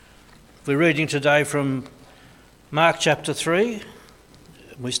We're reading today from Mark chapter 3.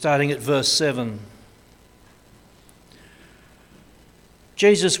 We're starting at verse 7.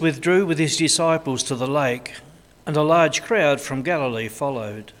 Jesus withdrew with his disciples to the lake, and a large crowd from Galilee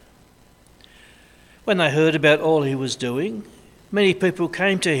followed. When they heard about all he was doing, many people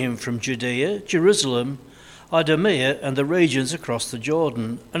came to him from Judea, Jerusalem, Idumea, and the regions across the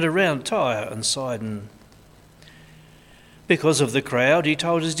Jordan, and around Tyre and Sidon. Because of the crowd, he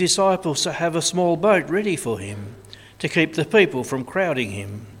told his disciples to have a small boat ready for him, to keep the people from crowding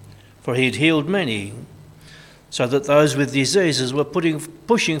him, for he had healed many, so that those with diseases were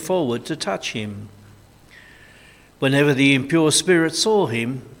pushing forward to touch him. Whenever the impure spirits saw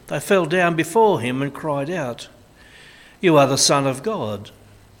him, they fell down before him and cried out, "You are the Son of God."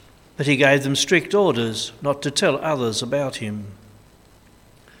 But he gave them strict orders not to tell others about him.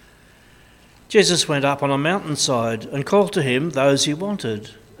 Jesus went up on a mountainside and called to him those he wanted,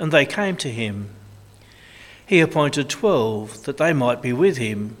 and they came to him. He appointed 12 that they might be with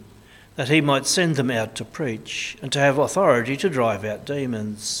him, that he might send them out to preach and to have authority to drive out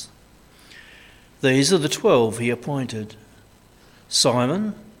demons. These are the 12 he appointed: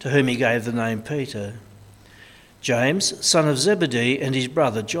 Simon, to whom he gave the name Peter; James, son of Zebedee, and his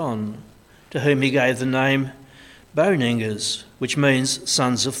brother John, to whom he gave the name Boanerges, which means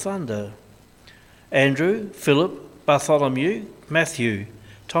sons of thunder; Andrew, Philip, Bartholomew, Matthew,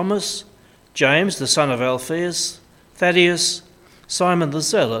 Thomas, James the son of Alphaeus, Thaddeus, Simon the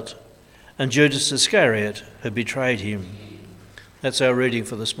Zealot, and Judas Iscariot, who betrayed him. That's our reading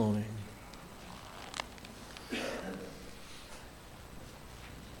for this morning.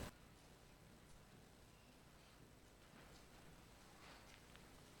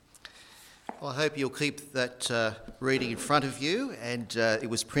 Well, I hope you'll keep that reading in front of you, and it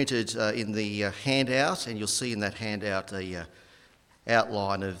was printed in the handout, and you'll see in that handout the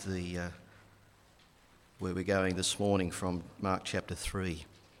outline of the where we're going this morning from Mark chapter 3.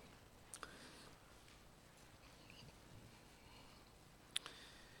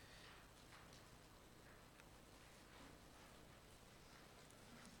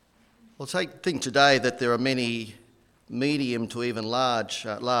 We'll think today that there are many medium to even large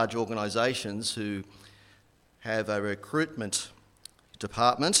organisations who have a recruitment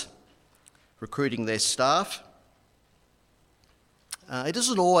department recruiting their staff. It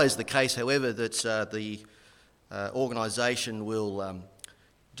isn't always the case, however, that the organisation will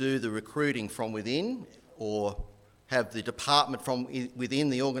do the recruiting from within or have the department from within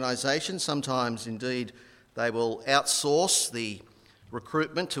the organisation. Sometimes, indeed, they will outsource the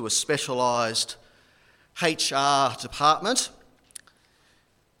recruitment to a specialised HR department,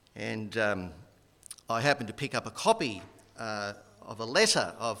 and I happened to pick up a copy of a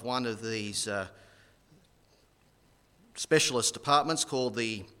letter of one of these specialist departments called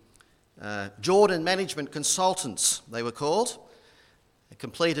the Jordan Management Consultants, they were called. They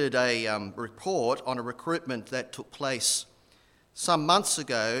completed a report on a recruitment that took place some months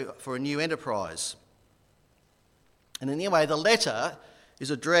ago for a new enterprise. And anyway, the letter is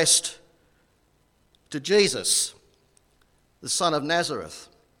addressed to Jesus, the son of Nazareth,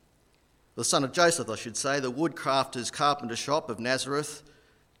 the son of Joseph, I should say, the woodcrafter's carpenter shop of Nazareth,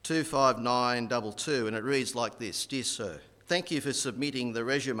 25922, and it reads like this: "Dear Sir, thank you for submitting the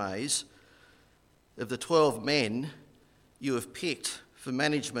resumes of the 12 men you have picked for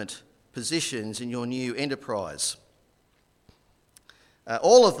management positions in your new enterprise.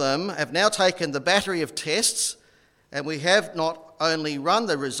 All of them have now taken the battery of tests, and we have not only run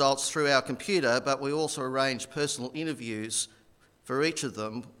the results through our computer, but we also arranged personal interviews for each of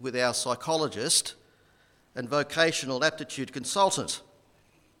them with our psychologist and vocational aptitude consultant.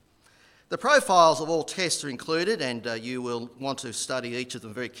 The profiles of all tests are included, and you will want to study each of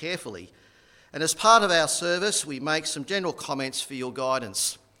them very carefully. And as part of our service, we make some general comments for your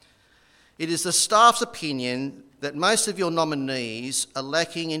guidance. It is the staff's opinion that most of your nominees are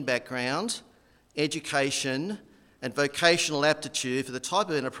lacking in background, education, and vocational aptitude for the type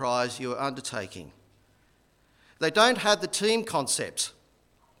of enterprise you are undertaking. They don't have the team concept.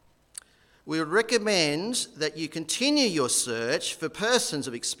 We would recommend that you continue your search for persons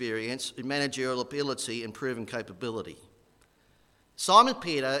of experience in managerial ability and proven capability. Simon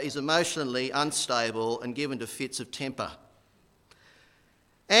Peter is emotionally unstable and given to fits of temper.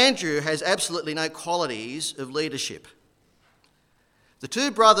 Andrew has absolutely no qualities of leadership. The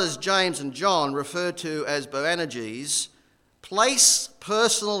two brothers, James and John, referred to as Boanerges, place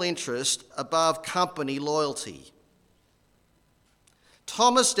personal interest above company loyalty.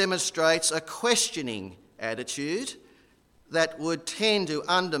 Thomas demonstrates a questioning attitude that would tend to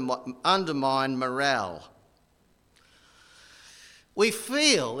undermine morale. We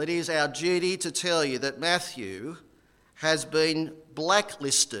feel it is our duty to tell you that Matthew has been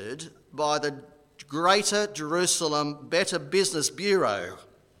blacklisted by the Greater Jerusalem Better Business Bureau.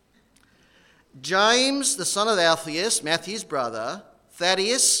 James, the son of Alphaeus, Matthew's brother,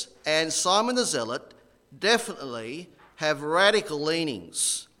 Thaddeus and Simon the Zealot definitely have radical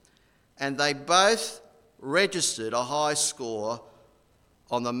leanings, and they both registered a high score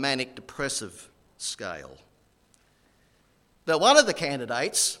on the manic depressive scale. But one of the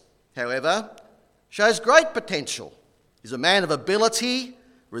candidates, however, shows great potential. He's a man of ability,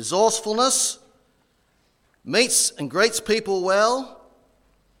 resourcefulness, meets and greets people well,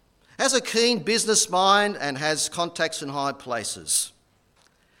 has a keen business mind and has contacts in high places.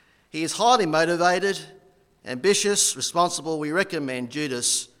 He is highly motivated, ambitious, responsible. We recommend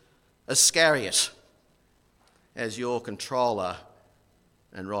Judas Iscariot as your controller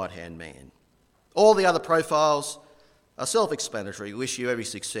and right-hand man. All the other profiles are self-explanatory. We wish you every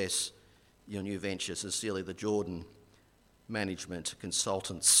success in your new venture. Sincerely, the Jordan Management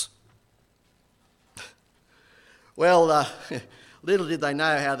Consultants. Well, little did they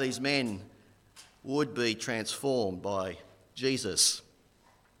know how these men would be transformed by Jesus.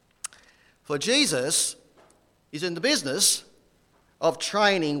 For Jesus is in the business of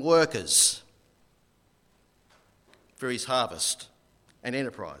training workers for his harvest and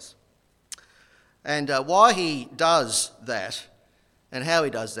enterprise. And why he does that and how he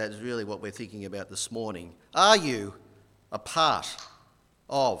does that is really what we're thinking about this morning. Are you a part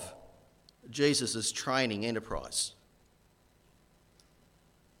of Jesus' training enterprise?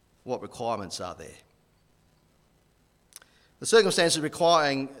 What requirements are there? The circumstances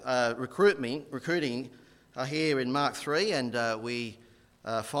requiring recruiting are here in Mark 3, and we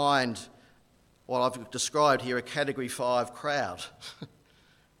find what I've described here a Category 5 crowd.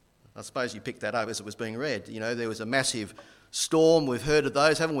 I suppose you picked that up as it was being read. You know, there was a massive storm. We've heard of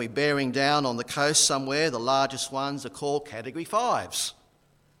those, haven't we? Bearing down on the coast somewhere. The largest ones are called Category 5s.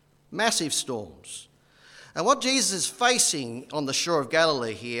 Massive storms. And what Jesus is facing on the shore of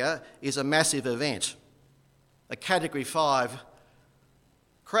Galilee here is a massive event. A Category 5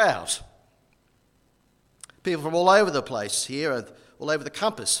 crowd. People from all over the place here, all over the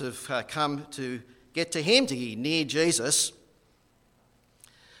compass, have come to get to him, to be near Jesus,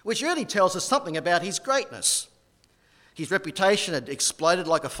 which really tells us something about his greatness. His reputation had exploded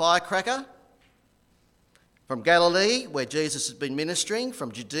like a firecracker. From Galilee, where Jesus has been ministering,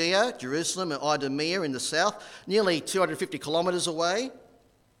 from Judea, Jerusalem and Idumea in the south, nearly 250 kilometres away.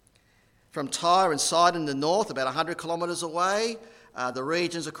 From Tyre and Sidon in the north, about 100 kilometres away. The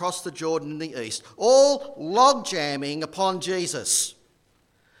regions across the Jordan in the east, all log-jamming upon Jesus.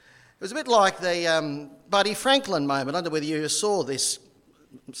 It was a bit like the Buddy Franklin moment. I don't know whether you saw this.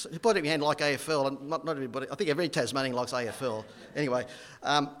 Put it in your hand like AFL. Not everybody. I think every Tasmanian likes AFL. Anyway,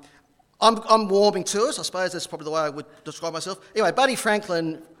 I'm warming to it. I suppose that's probably the way I would describe myself. Anyway, Buddy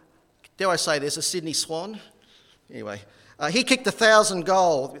Franklin, dare I say this, a Sydney Swan. Anyway, he kicked 1,000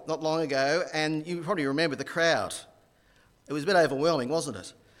 goal not long ago, and you probably remember the crowd. It was a bit overwhelming, wasn't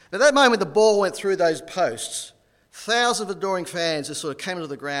it? At that moment, the ball went through those posts. Thousands of adoring fans just sort of came to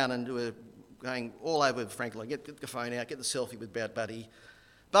the ground and were going all over Franklin. Get the phone out, get the selfie with Buddy.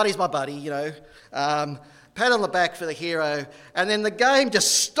 Buddy's my buddy, you know. Pat on the back for the hero. And then the game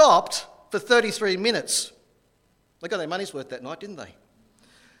just stopped for 33 minutes. They got their money's worth that night, didn't they?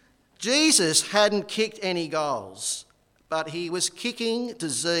 Jesus hadn't kicked any goals, but he was kicking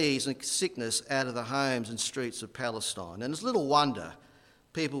disease and sickness out of the homes and streets of Palestine. And it's little wonder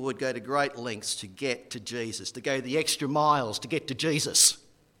people would go to great lengths to get to Jesus, to go the extra miles to get to Jesus,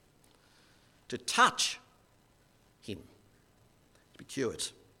 to touch him, to be cured.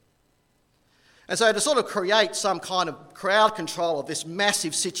 And so to sort of create some kind of crowd control of this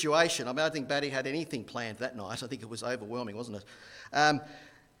massive situation, I don't think Buddy had anything planned that night. I think it was overwhelming, wasn't it?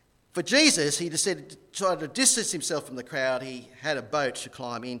 For Jesus, he decided to try to distance himself from the crowd. He had a boat to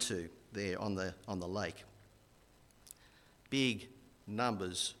climb into there on the lake. Big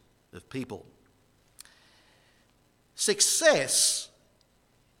numbers of people. Success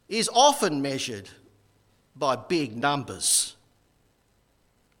is often measured by big numbers.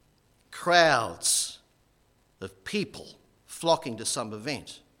 Crowds of people flocking to some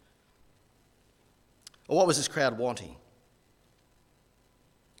event. Or what was this crowd wanting?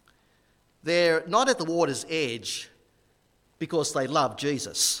 They're not at the water's edge because they love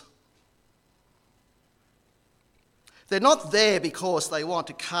Jesus. They're not there because they want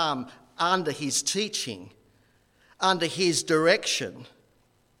to come under his teaching, under his direction,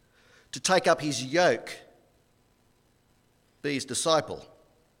 to take up his yoke, be his disciple.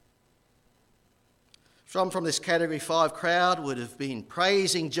 Some from this Category 5 crowd would have been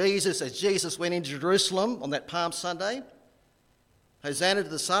praising Jesus as Jesus went into Jerusalem on that Palm Sunday. Hosanna to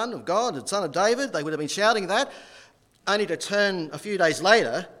the Son of God, the Son of David. They would have been shouting that, only to turn a few days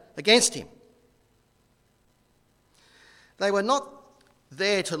later against him. They were not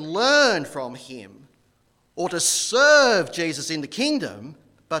there to learn from him or to serve Jesus in the kingdom,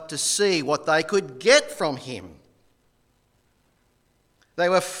 but to see what they could get from him. They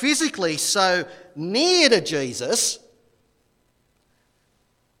were physically so near to Jesus,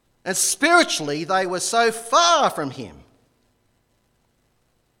 and spiritually they were so far from him.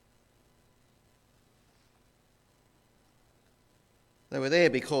 They were there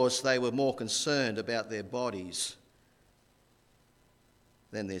because they were more concerned about their bodies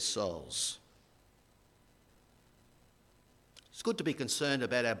than their souls. It's good to be concerned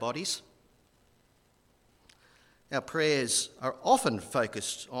about our bodies. Our prayers are often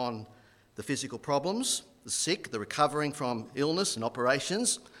focused on the physical problems, the sick, the recovering from illness and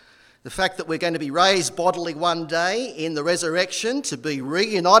operations, the fact that we're going to be raised bodily one day in the resurrection to be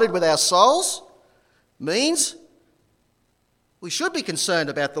reunited with our souls means we should be concerned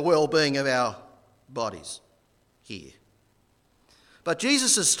about the well-being of our bodies here. But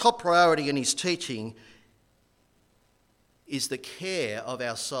Jesus' top priority in his teaching is the care of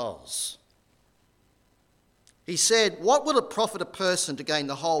our souls. He said, "What will it profit a person to gain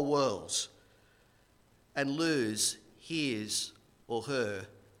the whole world and lose his or her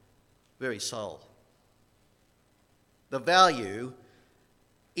very soul?" The value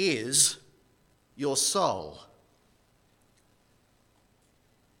is your soul.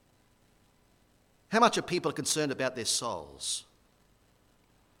 How much are people concerned about their souls?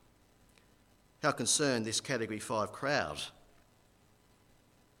 How concerned this Category 5 crowd?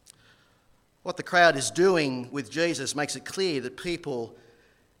 What the crowd is doing with Jesus makes it clear that people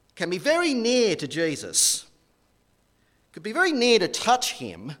can be very near to Jesus, could be very near to touch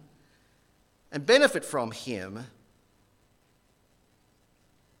him and benefit from him,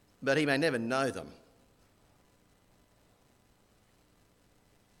 but he may never know them.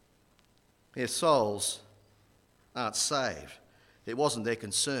 Their souls aren't saved. It wasn't their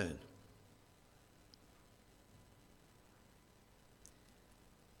concern.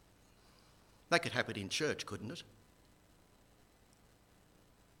 That could happen in church, couldn't it?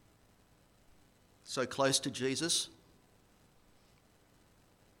 So close to Jesus,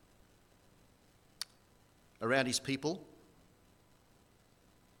 around his people,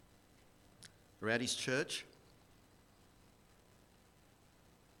 around his church.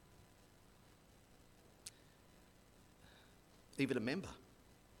 Even a member.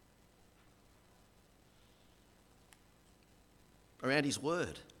 Around his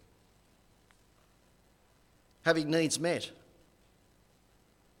word. Having needs met.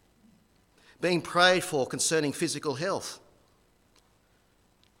 Being prayed for concerning physical health.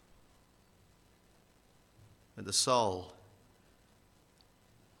 And the soul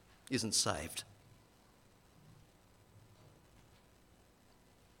isn't saved.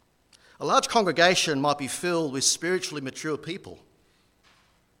 A large congregation might be filled with spiritually mature people,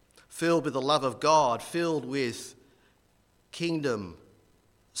 filled with the love of God, filled with kingdom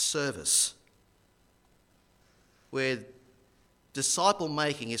service, where disciple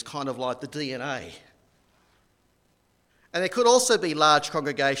making is kind of like the DNA. And there could also be large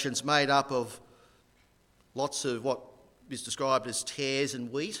congregations made up of lots of what is described as tares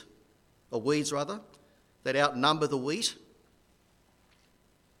and wheat, or weeds rather, that outnumber the wheat.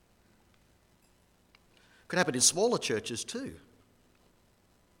 Could happen in smaller churches too.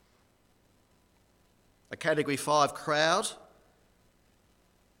 A Category 5 crowd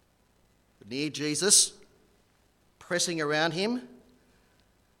near Jesus, pressing around him,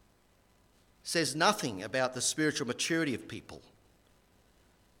 says nothing about the spiritual maturity of people,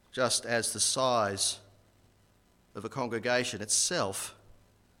 just as the size of a congregation itself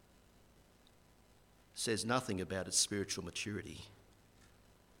says nothing about its spiritual maturity.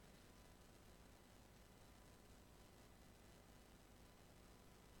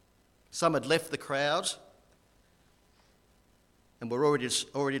 Some had left the crowd and were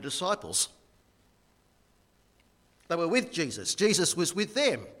already disciples. They were with Jesus. Jesus was with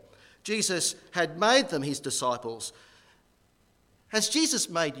them. Jesus had made them his disciples. Has Jesus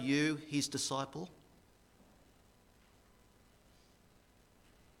made you his disciple?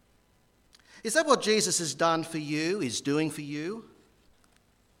 Is that what Jesus has done for you, is doing for you?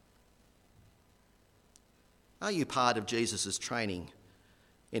 Are you part of Jesus' training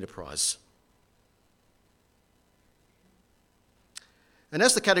enterprise? And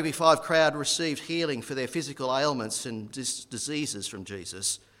as the Category 5 crowd received healing for their physical ailments and diseases from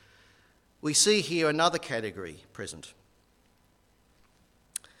Jesus, we see here another category present.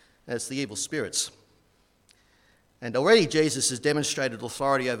 That's the evil spirits. And already Jesus has demonstrated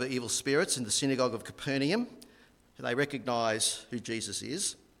authority over evil spirits in the synagogue of Capernaum. They recognise who Jesus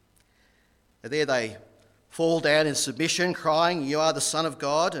is. And there they fall down in submission, crying, "You are the Son of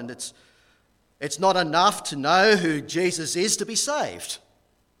God," and it's not enough to know who Jesus is to be saved.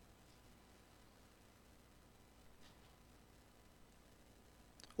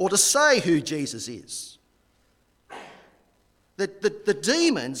 Or to say who Jesus is. The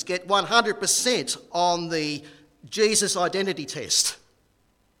demons get 100% on the Jesus identity test.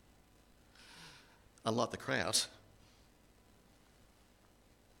 Unlike the crowd.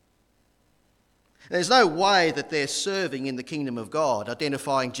 There's no way that they're serving in the kingdom of God.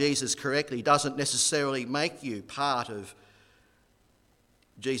 Identifying Jesus correctly doesn't necessarily make you part of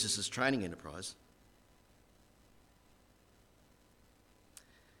Jesus' training enterprise.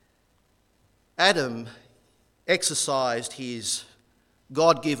 Adam exercised his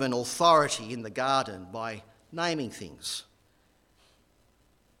God-given authority in the garden by naming things.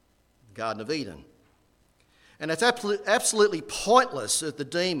 The Garden of Eden. And it's absolutely pointless of the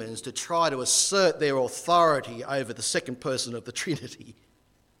demons to try to assert their authority over the second person of the Trinity.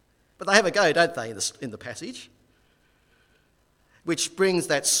 But they have a go, don't they, in the passage? Which brings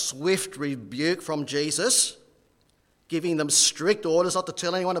that swift rebuke from Jesus, giving them strict orders not to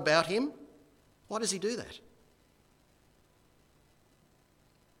tell anyone about him. Why does he do that?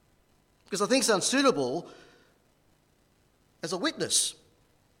 Because I think it's unsuitable as a witness.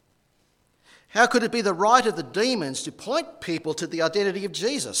 How could it be the right of the demons to point people to the identity of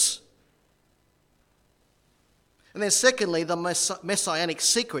Jesus? And then secondly, the messianic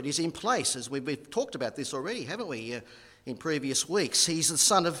secret is in place, as we've talked about this already, haven't we, in previous weeks. He's the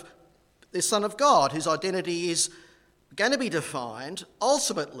Son of God, whose identity is going to be defined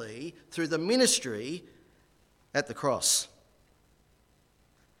ultimately through the ministry at the cross.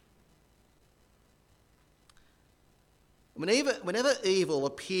 Whenever evil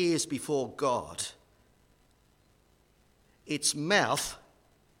appears before God, its mouth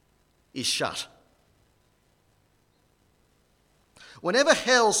is shut. Whenever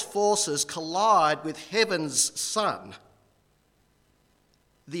hell's forces collide with heaven's Son,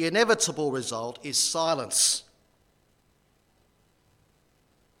 the inevitable result is silence.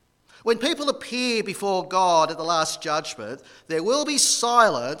 When people appear before God at the Last Judgment, there will be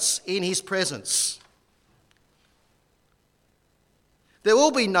silence in his presence. There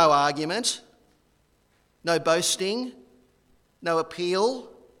will be no argument, no boasting, no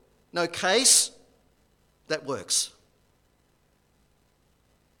appeal, no case that works.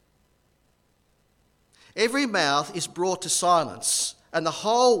 Every mouth is brought to silence and the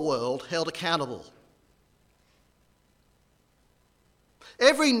whole world held accountable.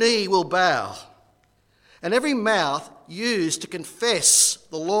 Every knee will bow and every mouth used to confess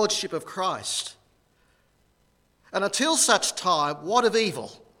the lordship of Christ. And until such time, what of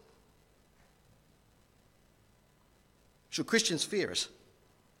evil? Should Christians fear it?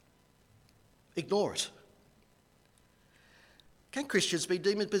 Ignore it? Can Christians be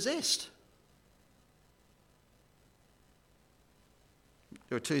demon-possessed?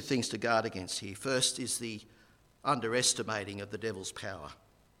 There are two things to guard against here. First is the underestimating of the devil's power.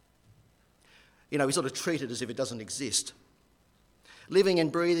 We sort of treat it as if it doesn't exist. Living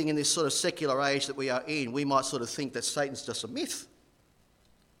and breathing in this sort of secular age that we are in, we might sort of think that Satan's just a myth.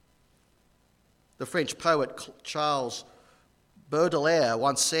 The French poet Charles Baudelaire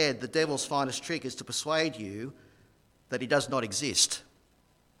once said, "The devil's finest trick is to persuade you that he does not exist."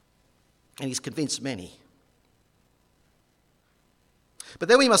 And he's convinced many. But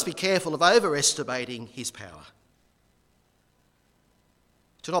then we must be careful of overestimating his power.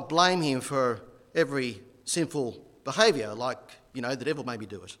 To not blame him for every sinful behaviour, like, the devil made me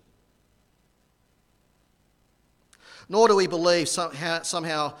do it. Nor do we believe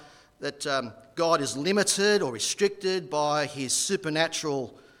somehow that God is limited or restricted by his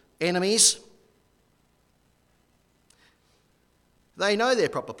supernatural enemies. They know their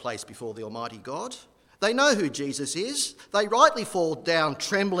proper place before the Almighty God. They know who Jesus is. They rightly fall down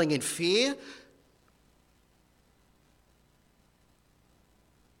trembling in fear.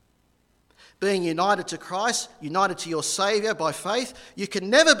 Being united to Christ, united to your Saviour by faith, you can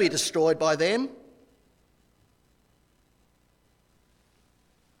never be destroyed by them.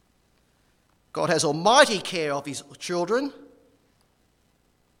 God has almighty care of his children.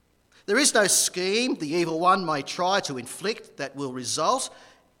 There is no scheme the evil one may try to inflict that will result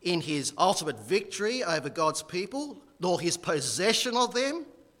in his ultimate victory over God's people, nor his possession of them.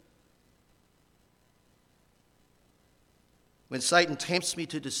 When Satan tempts me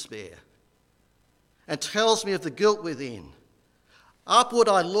to despair, and tells me of the guilt within. Upward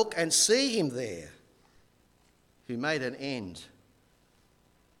I look and see him there, who made an end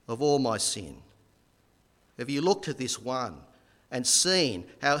of all my sin. Have you looked at this one and seen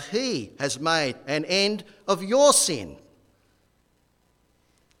how he has made an end of your sin?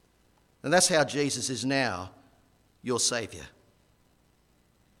 And that's how Jesus is now your Saviour.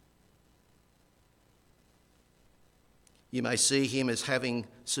 You may see him as having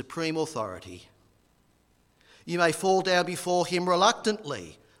supreme authority. You may fall down before him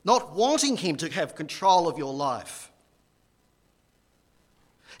reluctantly, not wanting him to have control of your life.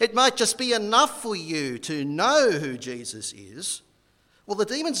 It might just be enough for you to know who Jesus is. Well, the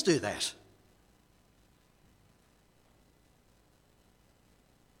demons do that.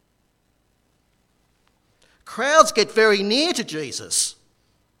 Crowds get very near to Jesus,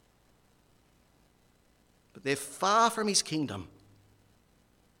 but they're far from his kingdom.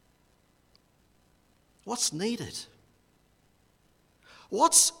 What's needed?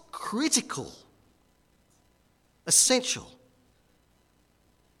 What's critical? Essential?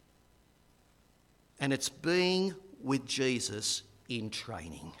 And it's being with Jesus in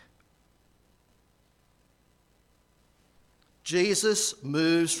training. Jesus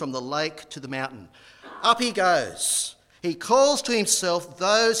moves from the lake to the mountain. Up he goes. He calls to himself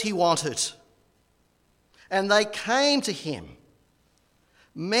those he wanted. And they came to him,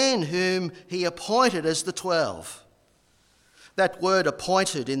 men whom he appointed as the 12. That word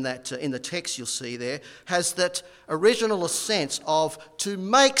appointed in the text you'll see there has that original sense of to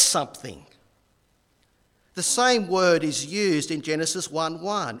make something. The same word is used in Genesis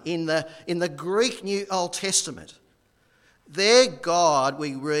 1:1 in the Greek New Old Testament. There God,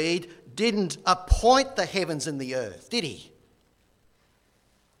 we read, didn't appoint the heavens and the earth, did he?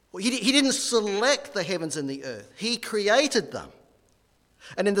 Well, he didn't select the heavens and the earth. He created them.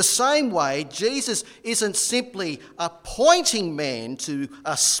 And in the same way, Jesus isn't simply appointing men to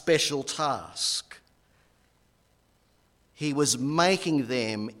a special task. He was making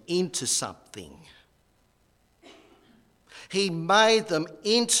them into something. He made them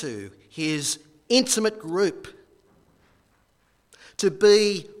into his intimate group to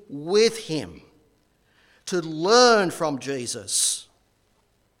be with him, to learn from Jesus,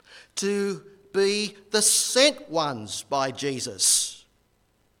 to be the sent ones by Jesus,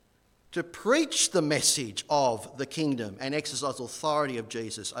 to preach the message of the kingdom and exercise authority of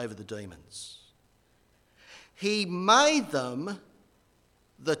Jesus over the demons. He made them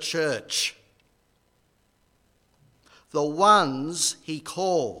the church, the ones he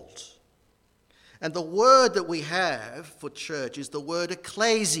called. And the word that we have for church is the word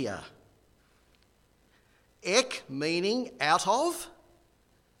ecclesia. Ek meaning out of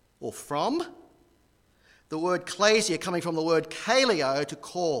or from. The word ecclesia coming from the word kaleo, to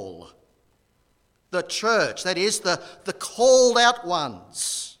call. The church, that is the called out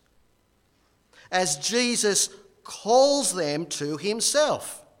ones, as Jesus calls them to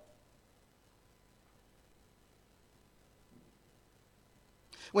himself.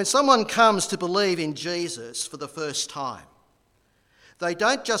 When someone comes to believe in Jesus for the first time, they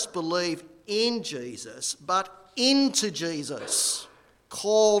don't just believe in Jesus, but into Jesus,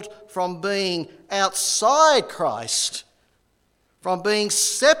 called from being outside Christ, from being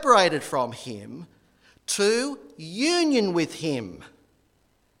separated from him, to union with him.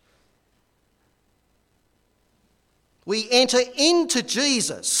 We enter into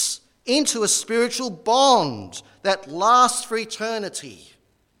Jesus, into a spiritual bond that lasts for eternity.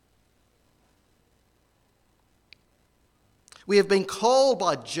 We have been called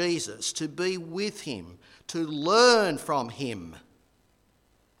by Jesus to be with him, to learn from him,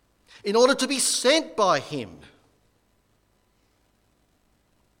 in order to be sent by him.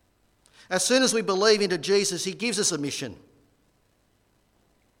 As soon as we believe into Jesus, he gives us a mission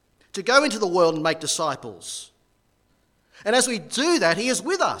to go into the world and make disciples. And as we do that, he is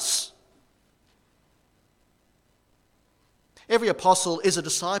with us. Every apostle is a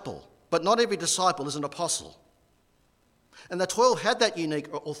disciple, but not every disciple is an apostle. And the 12 had that unique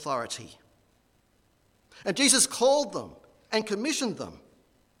authority. And Jesus called them and commissioned them.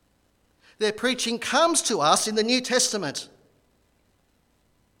 Their preaching comes to us in the New Testament.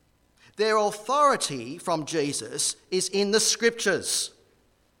 Their authority from Jesus is in the Scriptures.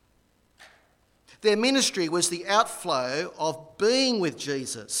 Their ministry was the outflow of being with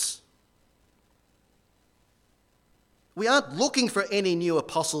Jesus. We aren't looking for any new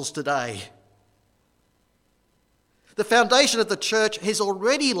apostles today. The foundation of the church has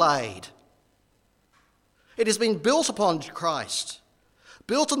already laid. It has been built upon Christ,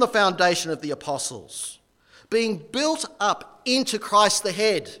 built on the foundation of the apostles, being built up into Christ the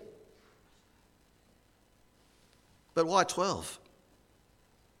head. But why 12?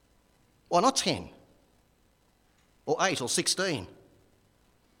 Why not 10? Or 8 or 16?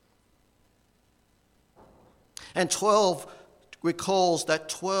 And 12 recalls that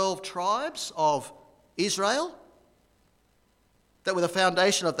 12 tribes of Israel that were the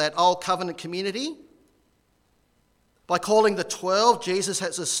foundation of that old covenant community. By calling the 12, Jesus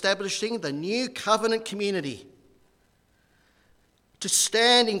has establishing the new covenant community to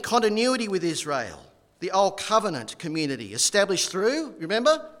stand in continuity with Israel, the old covenant community established through,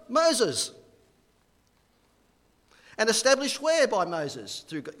 remember, Moses. And established where by Moses?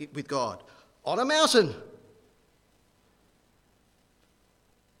 With God? On a mountain.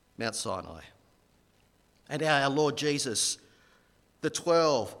 Mount Sinai. And our Lord Jesus, the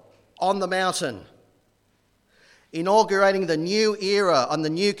 12, on the mountain, inaugurating the new era on the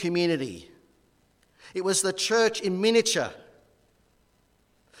new community. It was the church in miniature.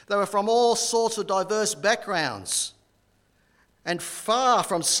 They were from all sorts of diverse backgrounds and far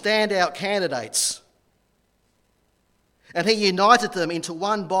from standout candidates. And he united them into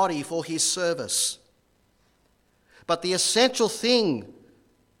one body for his service. But the essential thing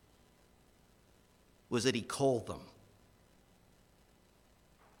was that he called them.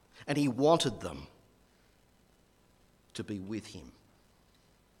 And he wanted them to be with him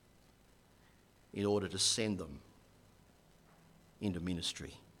in order to send them into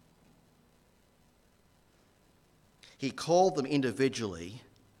ministry. He called them individually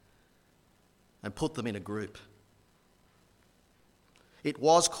and put them in a group. It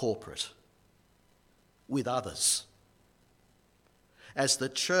was corporate with others as the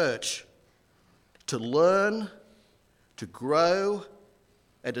church to learn, to grow,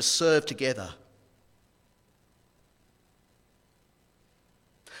 and to serve together.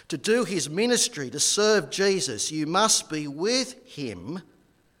 To do his ministry, to serve Jesus, you must be with him,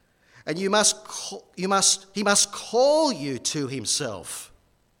 and he must call you to himself.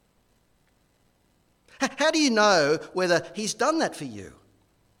 How do you know whether he's done that for you?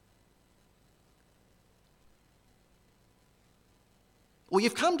 Well,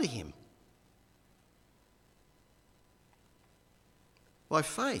 you've come to him by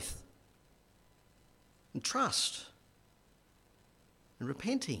faith and trust and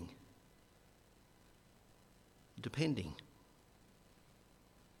repenting, depending.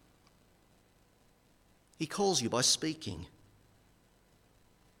 He calls you by speaking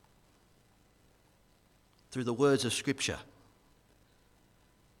through the words of Scripture,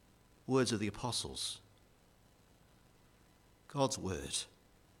 words of the apostles, God's word,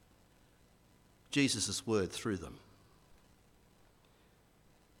 Jesus' word through them.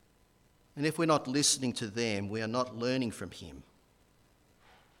 And if we're not listening to them, we are not learning from him.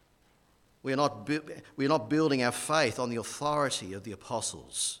 We're not building our faith on the authority of the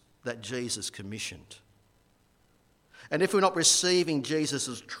apostles that Jesus commissioned. And if we're not receiving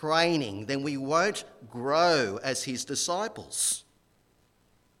Jesus' training, then we won't grow as his disciples.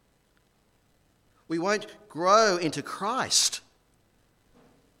 We won't grow into Christ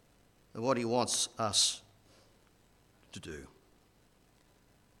and what he wants us to do.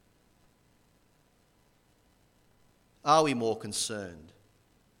 Are we more concerned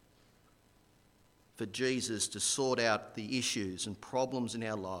for Jesus to sort out the issues and problems in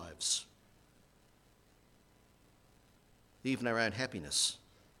our lives, even our own happiness,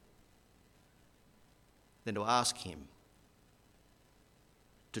 than to ask him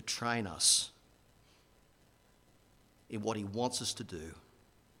to train us in what he wants us to do?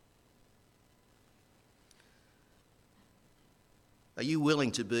 Are you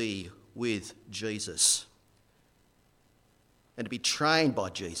willing to be with Jesus and to be trained by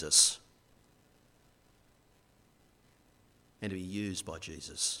Jesus and to be used by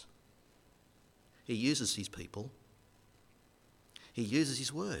Jesus? He uses his people. He uses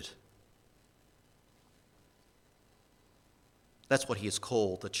his word. That's what he has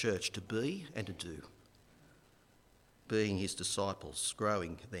called the church to be and to do. Being his disciples,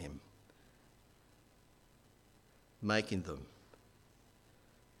 growing them, making them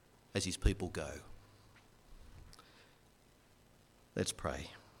as his people go. Let's pray.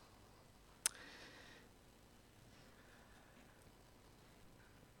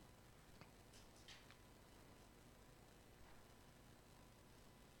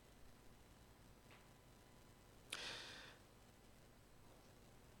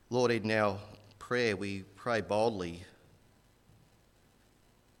 Lord, in our prayer we pray boldly.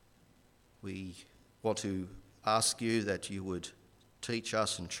 We want to ask you that you would teach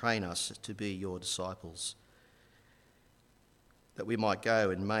us and train us to be your disciples, that we might go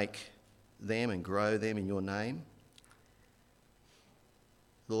and make them and grow them in your name.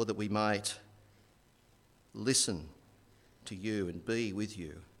 Lord, that we might listen to you and be with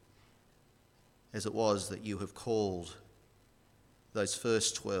you, as it was that you have called those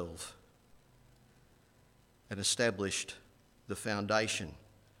first 12 and established the foundation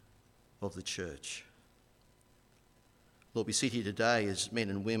of the church. Lord, we sit here today as men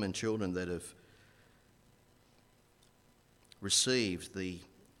and women, children that have received the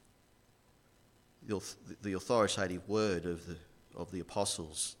authoritative word of the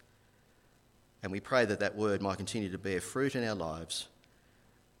apostles. And we pray that that word might continue to bear fruit in our lives,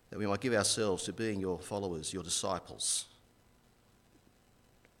 that we might give ourselves to being your followers, your disciples,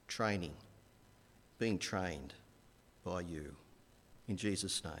 being trained by you. In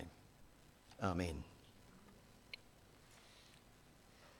Jesus' name, amen.